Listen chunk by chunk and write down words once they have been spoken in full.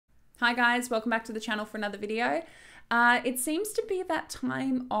Hi guys, welcome back to the channel for another video. It seems to be that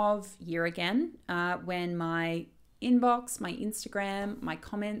time of year again when my inbox, my Instagram, my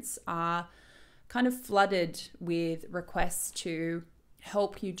comments are kind of flooded with requests to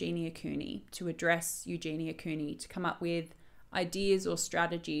help Eugenia Cooney, to address Eugenia Cooney, to come up with ideas or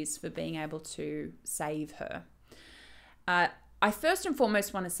strategies for being able to save her. I first and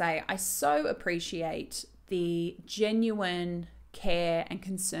foremost want to say I so appreciate the genuine care and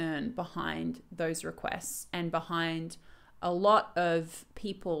concern behind those requests and behind a lot of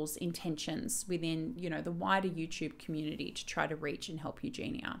people's intentions within, the wider YouTube community to try to reach and help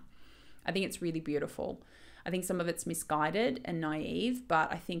Eugenia. I think it's really beautiful. I think some of it's misguided and naive,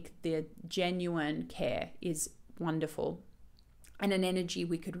 but I think the genuine care is wonderful and an energy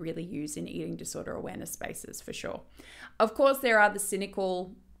we could really use in eating disorder awareness spaces for sure. Of course, there are the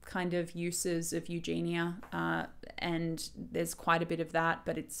cynical kind of uses of Eugenia, and there's quite a bit of that,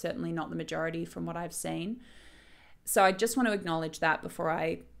 but it's certainly not the majority from what I've seen. So I just want to acknowledge that before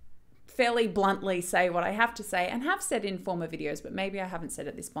I fairly bluntly say what I have to say, and have said in former videos, but maybe I haven't said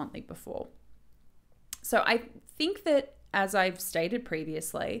it this bluntly before. So I think that, as I've stated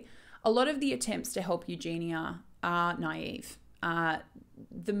previously, a lot of the attempts to help Eugenia are naive.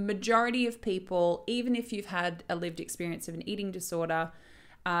 The majority of people, even if you've had a lived experience of an eating disorder,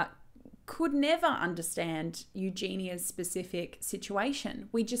 could never understand Eugenia's specific situation.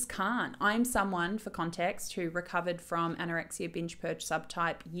 We just can't. I'm someone, for context, who recovered from anorexia binge purge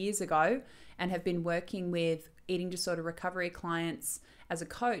subtype years ago and have been working with eating disorder recovery clients as a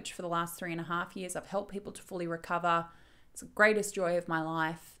coach for the last 3.5 years. I've helped people to fully recover. It's the greatest joy of my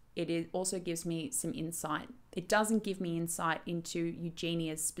life. It also gives me some insight. It doesn't give me insight into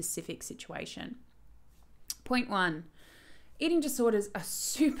Eugenia's specific situation. Point one. Eating disorders are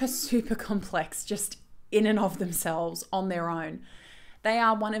super complex just in and of themselves on their own. They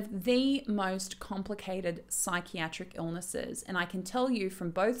are one of the most complicated psychiatric illnesses. And I can tell you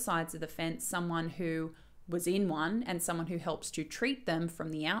from both sides of the fence, someone who was in one and someone who helps to treat them from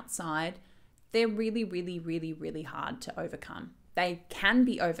the outside, they're really hard to overcome. They can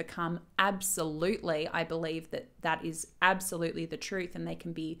be overcome, absolutely. I believe that that is absolutely the truth, and they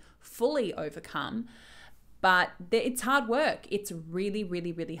can be fully overcome. But it's hard work. It's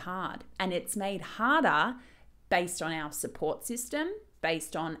really hard. And it's made harder based on our support system,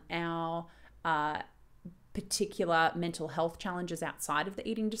 based on our particular mental health challenges outside of the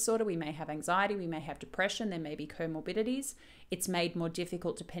eating disorder. We may have anxiety, we may have depression, there may be comorbidities. It's made more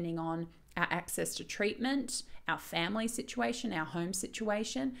difficult depending on our access to treatment, our family situation, our home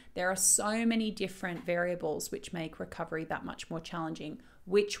situation. There are so many different variables which make recovery that much more challenging,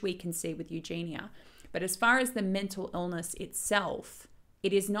 which we can see with Eugenia. But as far as the mental illness itself,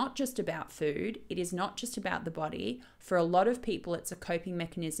 it is not just about food. It is not just about the body. For a lot of people, it's a coping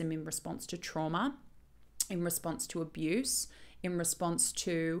mechanism in response to trauma, in response to abuse, in response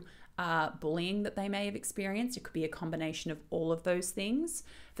to bullying that they may have experienced. It could be a combination of all of those things.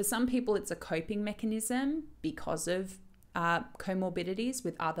 For some people, it's a coping mechanism because of comorbidities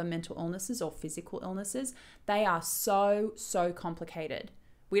with other mental illnesses or physical illnesses. They are so complicated.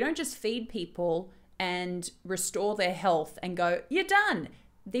 We don't just feed people and restore their health and go, you're done.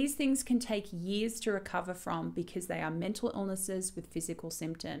 These things can take years to recover from because they are mental illnesses with physical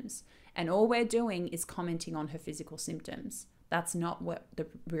symptoms. And all we're doing is commenting on her physical symptoms. That's not what the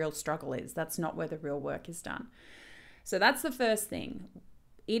real struggle is. That's not where the real work is done. So that's the first thing.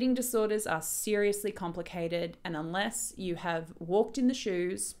 Eating disorders are seriously complicated, and unless you have walked in the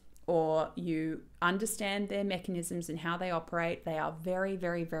shoes or you understand their mechanisms and how they operate, they are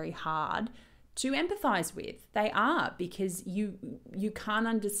very hard to empathize with. They are, because you can't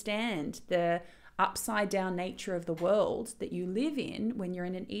understand the upside down nature of the world that you live in when you're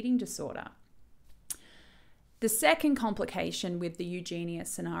in an eating disorder. The second complication with the Eugenia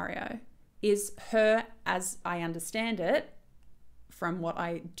scenario is her, as I understand it, from what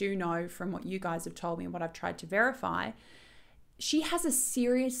I do know, from what you guys have told me and what I've tried to verify, she has a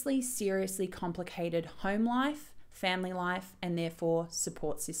seriously complicated home life, family life, and therefore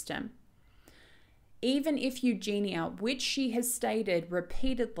support system. Even if Eugenia, which she has stated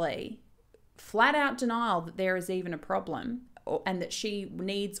repeatedly, flat out denial that there is even a problem and that she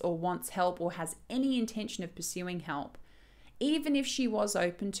needs or wants help or has any intention of pursuing help, even if she was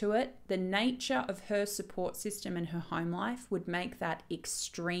open to it, the nature of her support system and her home life would make that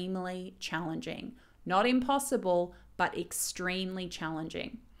extremely challenging. Not impossible, but extremely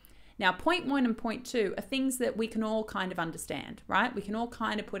challenging. Now, point one and point two are things that we can all kind of understand, right? We can all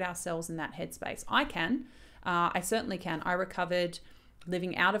kind of put ourselves in that headspace. I certainly can. I recovered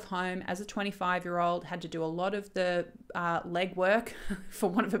living out of home as a 25-year-old, had to do a lot of the leg work, for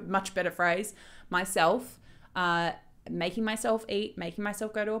want of a much better phrase, myself, making myself eat, making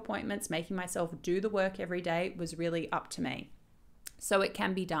myself go to appointments, making myself do the work every day was really up to me. So it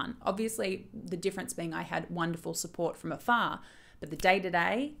can be done. Obviously, the difference being I had wonderful support from afar, but the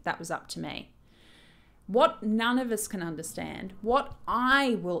day-to-day, that was up to me. What none of us can understand, what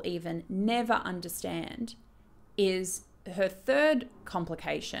I will even never understand, is her third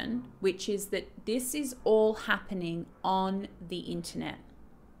complication, which is that this is all happening on the internet.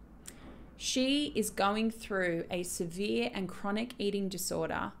 She is going through a severe and chronic eating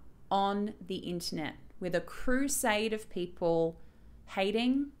disorder on the internet with a crusade of people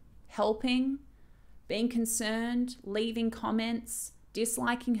hating, helping, being concerned, leaving comments,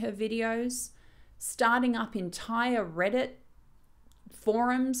 disliking her videos, starting up entire Reddit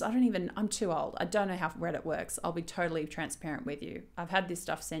forums. I'm too old. I don't know how Reddit works. I'll be totally transparent with you. I've had this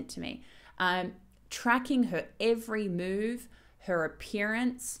stuff sent to me. Tracking her every move, her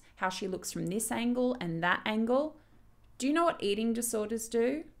appearance, how she looks from this angle and that angle. Do you know what eating disorders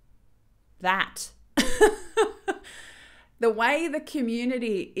do? That. The way the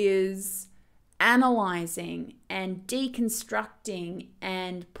community is analyzing and deconstructing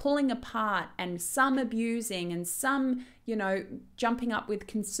and pulling apart, and some abusing and some, jumping up with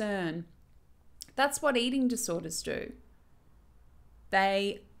concern. That's what eating disorders do.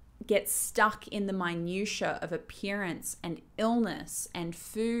 They get stuck in the minutiae of appearance and illness and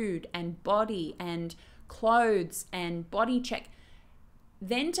food and body and clothes and body check.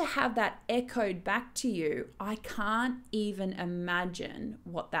 Then to have that echoed back to you, I can't even imagine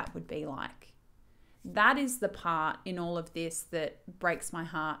what that would be like. That is the part in all of this that breaks my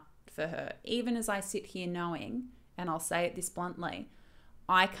heart for her. Even as I sit here knowing, and I'll say it this bluntly,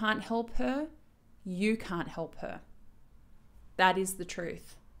 I can't help her, you can't help her. That is the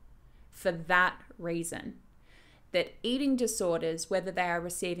truth. For that reason, that eating disorders, whether they are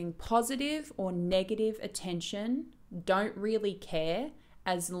receiving positive or negative attention, don't really care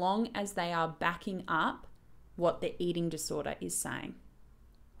as long as they are backing up what the eating disorder is saying,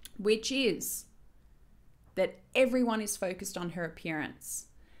 which is that everyone is focused on her appearance.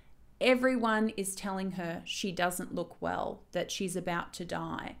 Everyone is telling her she doesn't look well, that she's about to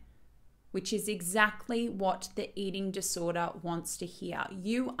die, which is exactly what the eating disorder wants to hear.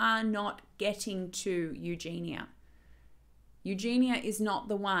 You are not getting to Eugenia. Eugenia is not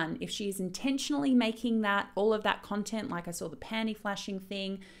the one. If she is intentionally making all of that content, like I saw the panty flashing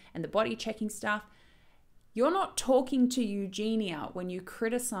thing and the body checking stuff, you're not talking to Eugenia when you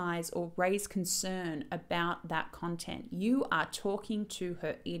criticize or raise concern about that content. You are talking to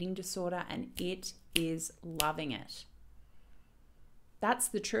her eating disorder, and it is loving it. That's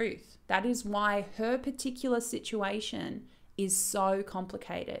the truth. That is why her particular situation is so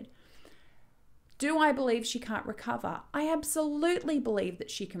complicated. Do I believe she can't recover? I absolutely believe that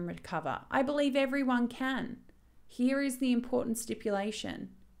she can recover. I believe everyone can. Here is the important stipulation.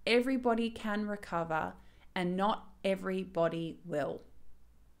 Everybody can recover, and not everybody will.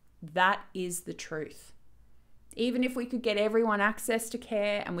 That is the truth. Even if we could get everyone access to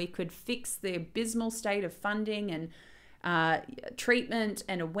care and we could fix the abysmal state of funding and treatment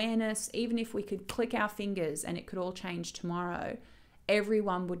and awareness, even if we could click our fingers and it could all change tomorrow,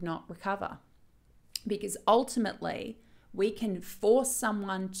 everyone would not recover. Because ultimately, we can force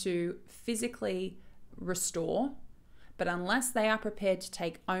someone to physically restore, but unless they are prepared to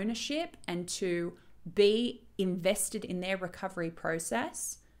take ownership and to be invested in their recovery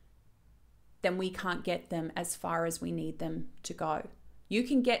process, then we can't get them as far as we need them to go. You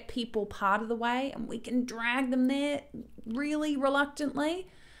can get people part of the way and we can drag them there really reluctantly,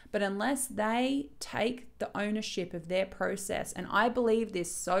 but unless they take the ownership of their process, and I believe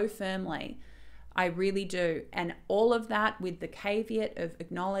this so firmly, I really do. And all of that with the caveat of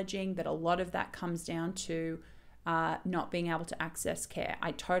acknowledging that a lot of that comes down to not being able to access care.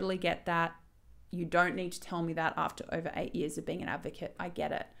 I totally get that. You don't need to tell me that after over 8 years of being an advocate. I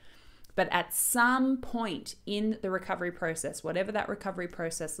get it. But at some point in the recovery process, whatever that recovery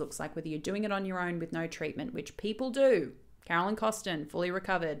process looks like, whether you're doing it on your own with no treatment, which people do, Carolyn Costin, fully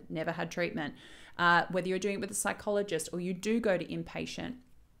recovered, never had treatment, whether you're doing it with a psychologist or you do go to inpatient,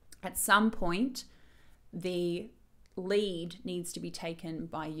 at some point, the lead needs to be taken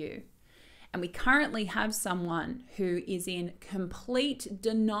by you. And we currently have someone who is in complete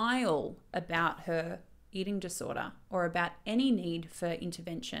denial about her eating disorder or about any need for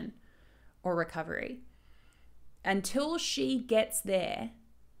intervention or recovery. Until she gets there,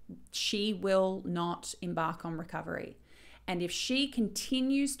 she will not embark on recovery. And if she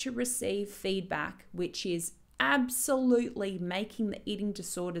continues to receive feedback, which is absolutely making the eating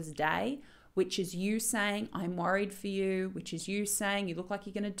disorders day, which is you saying, I'm worried for you, which is you saying, you look like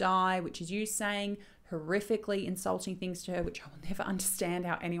you're going to die, which is you saying horrifically insulting things to her, which I will never understand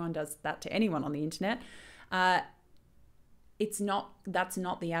how anyone does that to anyone on the internet. That's not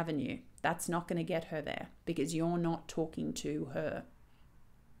the avenue. That's not going to get her there because you're not talking to her.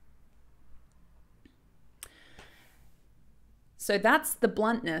 So that's the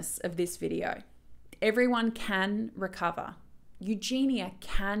bluntness of this video. Everyone can recover. Eugenia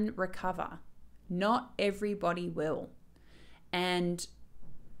can recover. Not everybody will. And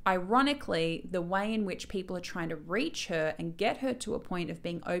ironically, the way in which people are trying to reach her and get her to a point of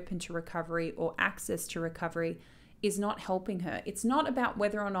being open to recovery or access to recovery is not helping her. It's not about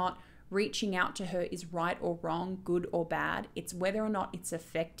whether or not reaching out to her is right or wrong, good or bad. It's whether or not it's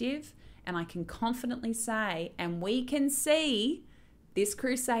effective. And I can confidently say, and we can see, this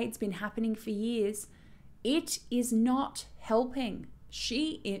crusade's been happening for years, it is not helping.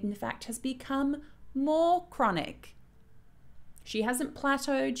 She, in fact, has become more chronic. She hasn't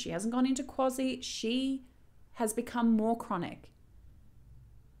plateaued. She hasn't gone into quasi. She has become more chronic.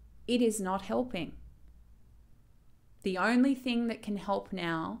 It is not helping. The only thing that can help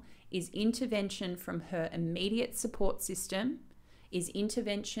now is intervention from her immediate support system, is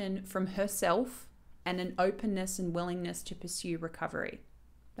intervention from herself, and an openness and willingness to pursue recovery.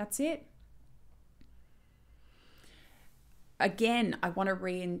 That's it. Again, I want to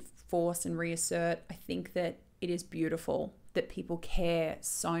reinforce and reassert, I think that it is beautiful that people care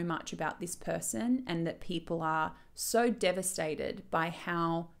so much about this person and that people are so devastated by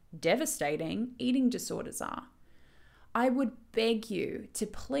how devastating eating disorders are. I would beg you to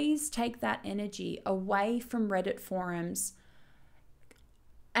please take that energy away from Reddit forums,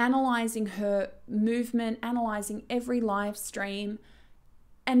 analyzing her movement, analyzing every live stream,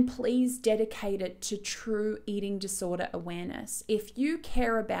 and please dedicate it to true eating disorder awareness. If you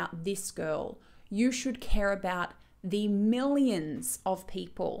care about this girl, you should care about the millions of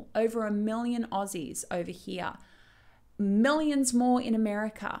people, over 1 million Aussies over here, millions more in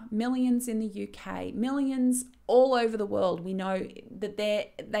America, millions in the UK, millions all over the world. We know that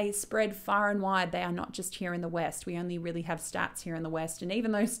they spread far and wide. They are not just here in the West. We only really have stats here in the West. And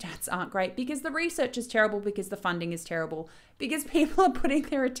even those stats aren't great because the research is terrible, because the funding is terrible, because people are putting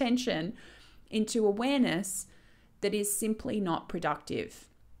their attention into awareness that is simply not productive.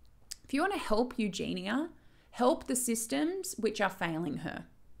 If you want to help Eugenia, help the systems which are failing her.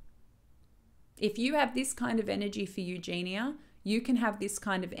 If you have this kind of energy for Eugenia, you can have this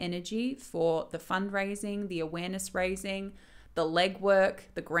kind of energy for the fundraising, the awareness raising, the legwork,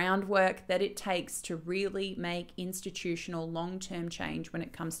 the groundwork that it takes to really make institutional long-term change when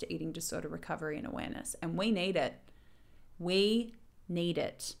it comes to eating disorder recovery and awareness. And we need it. We need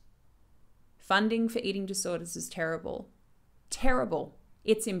it. Funding for eating disorders is terrible. Terrible.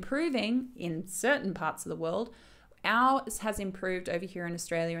 It's improving in certain parts of the world. Ours has improved over here in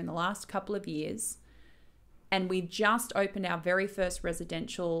Australia in the last couple of years. And we just opened our very first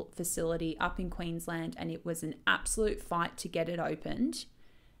residential facility up in Queensland, and it was an absolute fight to get it opened.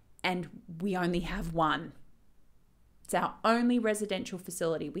 And we only have one. It's our only residential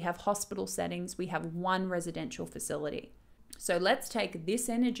facility. We have hospital settings. We have one residential facility. So let's take this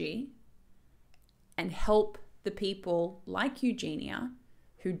energy and help the people like Eugenia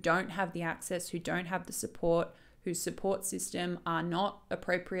who don't have the access, who don't have the support, whose support system are not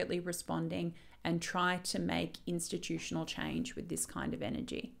appropriately responding, and try to make institutional change with this kind of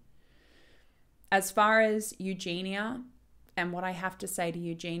energy. As far as Eugenia and what I have to say to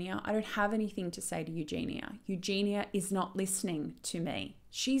Eugenia, I don't have anything to say to Eugenia. Eugenia is not listening to me.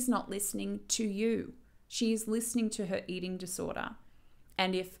 She's not listening to you. She is listening to her eating disorder.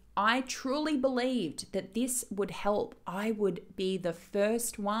 And if I truly believed that this would help, I would be the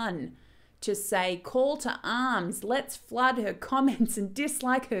first one to say, call to arms, let's flood her comments and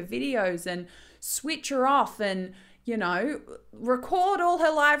dislike her videos and switch her off and, you know, record all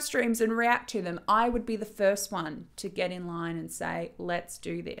her live streams and react to them. I would be the first one to get in line and say, let's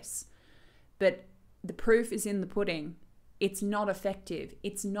do this. But the proof is in the pudding. It's not effective.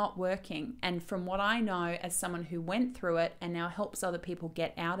 It's not working. And from what I know as someone who went through it and now helps other people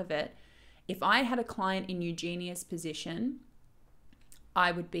get out of it, if I had a client in Eugenia's position,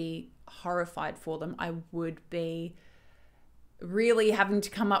 I would be horrified for them. I would be really having to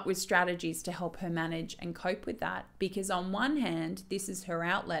come up with strategies to help her manage and cope with that. Because on one hand, this is her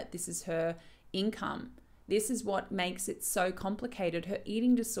outlet, this is her income. This is what makes it so complicated. Her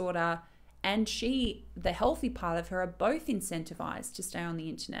eating disorder and she, the healthy part of her, are both incentivized to stay on the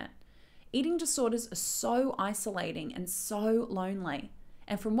internet. Eating disorders are so isolating and so lonely.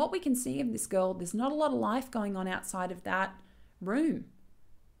 And from what we can see of this girl, there's not a lot of life going on outside of that room.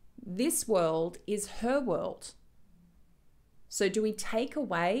 This world is her world. So do we take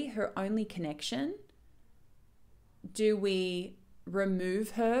away her only connection? Do we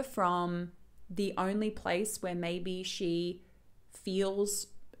remove her from the only place where maybe she feels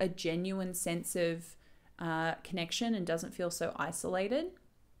a genuine sense of connection and doesn't feel so isolated?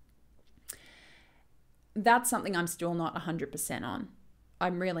 That's something I'm still not 100% on.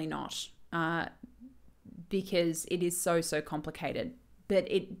 I'm really not, because it is so complicated. But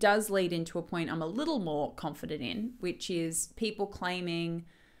it does lead into a point I'm a little more confident in, which is people claiming,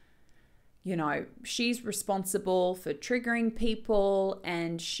 you know, she's responsible for triggering people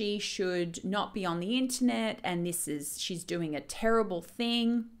and she should not be on the internet, and she's doing a terrible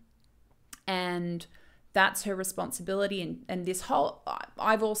thing and that's her responsibility. And this whole,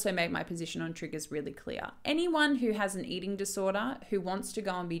 I've also made my position on triggers really clear. Anyone who has an eating disorder who wants to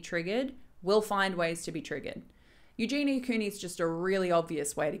go and be triggered will find ways to be triggered. Eugenia Cooney is just a really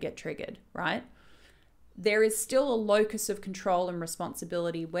obvious way to get triggered, right? There is still a locus of control and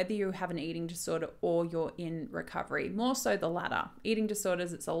responsibility, whether you have an eating disorder or you're in recovery. More so the latter. Eating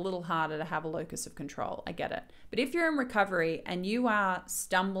disorders, it's a little harder to have a locus of control. I get it. But if you're in recovery and you are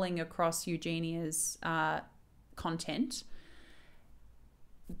stumbling across Eugenia's content,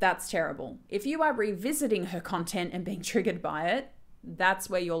 that's terrible. If you are revisiting her content and being triggered by it, that's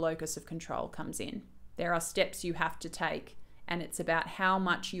where your locus of control comes in. There are steps you have to take. And it's about how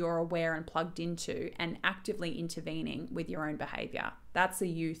much you're aware and plugged into and actively intervening with your own behavior. That's a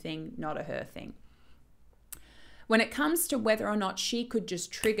you thing, not a her thing. When it comes to whether or not she could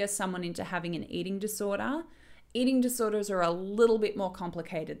just trigger someone into having an eating disorder, eating disorders are a little bit more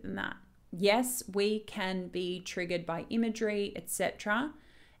complicated than that. Yes, we can be triggered by imagery, etc.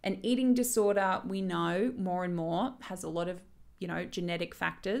 An eating disorder, we know more and more, has a lot of, genetic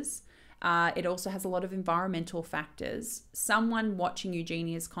factors. It also has a lot of environmental factors. Someone watching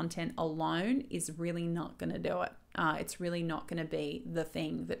Eugenia's content alone is really not going to do it. It's really not going to be the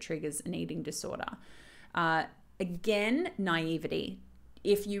thing that triggers an eating disorder. Again, naivety.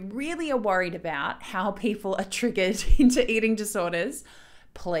 If you really are worried about how people are triggered into eating disorders,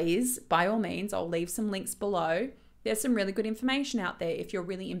 please, by all means, I'll leave some links below. There's some really good information out there. If you're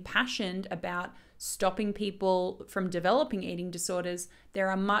really impassioned about stopping people from developing eating disorders, there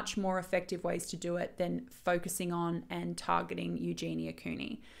are much more effective ways to do it than focusing on and targeting Eugenia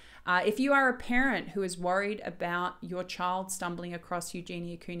Cooney. If you are a parent who is worried about your child stumbling across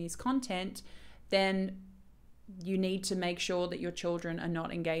Eugenia Cooney's content, then you need to make sure that your children are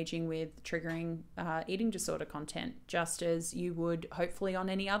not engaging with triggering eating disorder content, just as you would hopefully on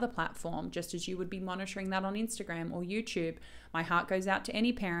any other platform, just as you would be monitoring that on Instagram or YouTube. My heart goes out to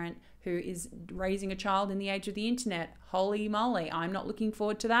any parent who is raising a child in the age of the internet. Holy moly, I'm not looking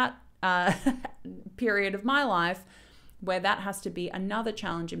forward to that period of my life where that has to be another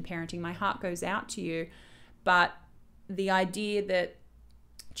challenge in parenting. My heart goes out to you. But the idea that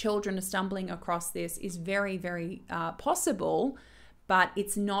children are stumbling across this is very, very possible, but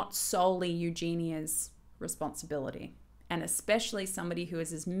it's not solely Eugenia's responsibility. And especially somebody who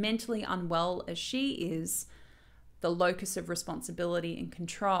is as mentally unwell as she is, the locus of responsibility and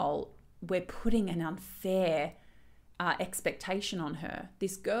control, we're putting an unfair expectation on her.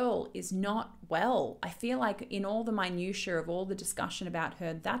 This girl is not well. I feel like in all the minutiae of all the discussion about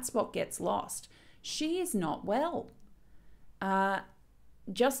her, that's what gets lost. She is not well.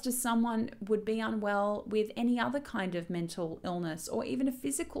 Just as someone would be unwell with any other kind of mental illness or even a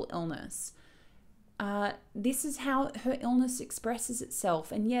physical illness. This is how her illness expresses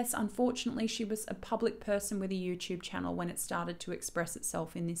itself. And yes, unfortunately, she was a public person with a YouTube channel when it started to express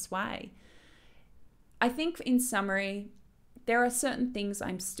itself in this way. I think in summary, there are certain things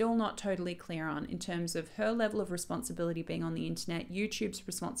I'm still not totally clear on in terms of her level of responsibility being on the internet, YouTube's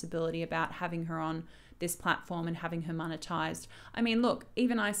responsibility about having her on this platform and having her monetized. I mean, look,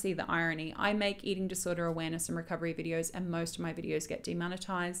 even I see the irony. I make eating disorder awareness and recovery videos, and most of my videos get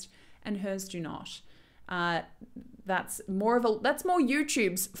demonetized, and hers do not. That's more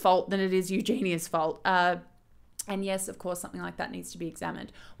YouTube's fault than it is Eugenia's fault. And yes, of course, something like that needs to be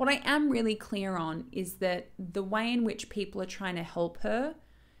examined. What I am really clear on is that the way in which people are trying to help her,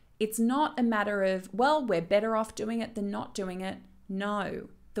 it's not a matter of, well, we're better off doing it than not doing it. No.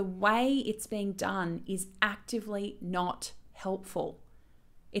 The way it's being done is actively not helpful.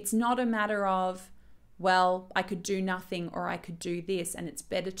 It's not a matter of, well, I could do nothing or I could do this and it's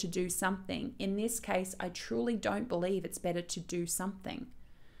better to do something. In this case, I truly don't believe it's better to do something.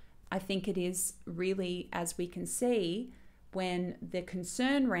 I think it is really, as we can see, when the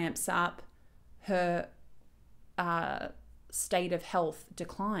concern ramps up, her state of health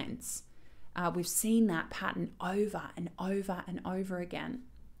declines. We've seen that pattern over and over and over again.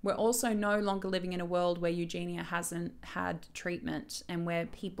 We're also no longer living in a world where Eugenia hasn't had treatment and where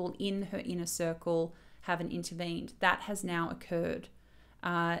people in her inner circle haven't intervened. That has now occurred,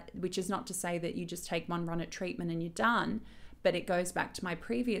 which is not to say that you just take one run at treatment and you're done, but it goes back to my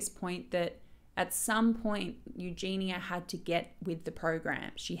previous point that at some point Eugenia had to get with the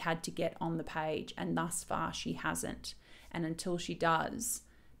program. She had to get on the page, and thus far she hasn't. And until she does,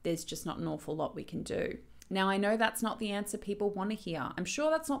 there's just not an awful lot we can do. Now, I know that's not the answer people want to hear. I'm sure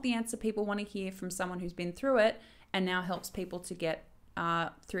that's not the answer people want to hear from someone who's been through it and now helps people to get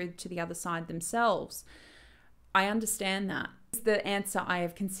through to the other side themselves. I understand that. It's the answer I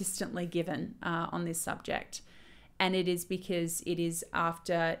have consistently given on this subject. And it is because it is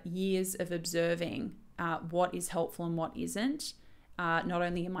after years of observing what is helpful and what isn't, not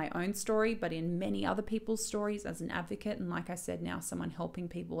only in my own story, but in many other people's stories as an advocate. And like I said, now someone helping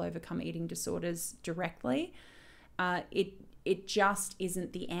people overcome eating disorders directly. It just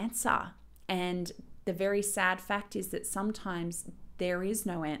isn't the answer. And the very sad fact is that sometimes there is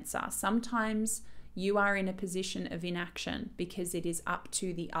no answer. Sometimes you are in a position of inaction because it is up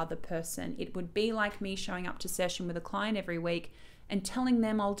to the other person. It would be like me showing up to session with a client every week and telling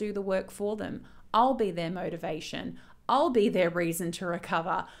them I'll do the work for them. I'll be their motivation. I'll be their reason to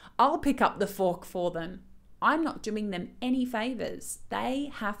recover. I'll pick up the fork for them. I'm not doing them any favors.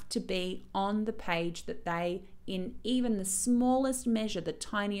 They have to be on the page that they, in even the smallest measure, the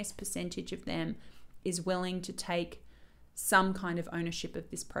tiniest percentage of them, is willing to take some kind of ownership of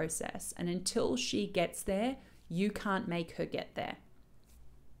this process. And until she gets there, you can't make her get there.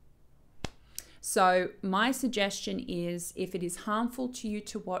 So my suggestion is, if it is harmful to you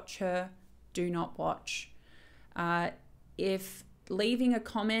to watch her, do not watch. If leaving a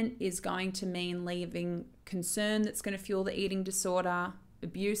comment is going to mean leaving concern that's going to fuel the eating disorder,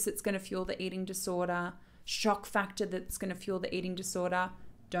 abuse that's going to fuel the eating disorder, shock factor that's going to fuel the eating disorder,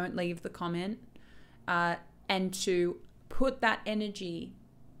 don't leave the comment. And to put that energy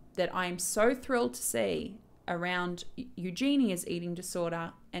that I'm so thrilled to see around Eugenia's eating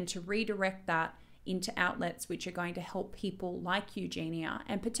disorder, and to redirect that into outlets which are going to help people like Eugenia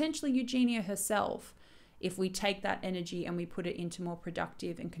and potentially Eugenia herself, if we take that energy and we put it into more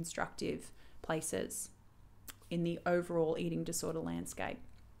productive and constructive places in the overall eating disorder landscape.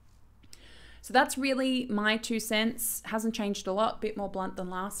 So that's really my 2 cents. Hasn't changed a lot, bit more blunt than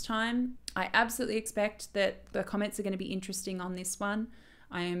last time. I absolutely expect that the comments are going to be interesting on this one.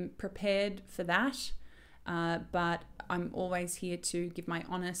 I am prepared for that, but I'm always here to give my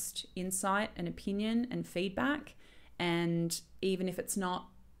honest insight and opinion and feedback. And even if it's not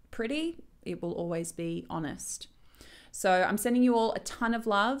pretty, it will always be honest. So I'm sending you all a ton of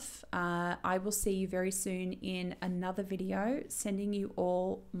love. I will see you very soon in another video, sending you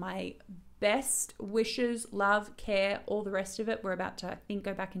all my best wishes, love, care, all the rest of it. We're about to, I think,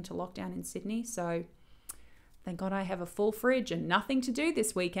 go back into lockdown in Sydney. So thank God I have a full fridge and nothing to do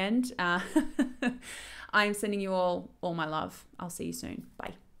this weekend. I'm sending you all my love. I'll see you soon.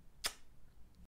 Bye.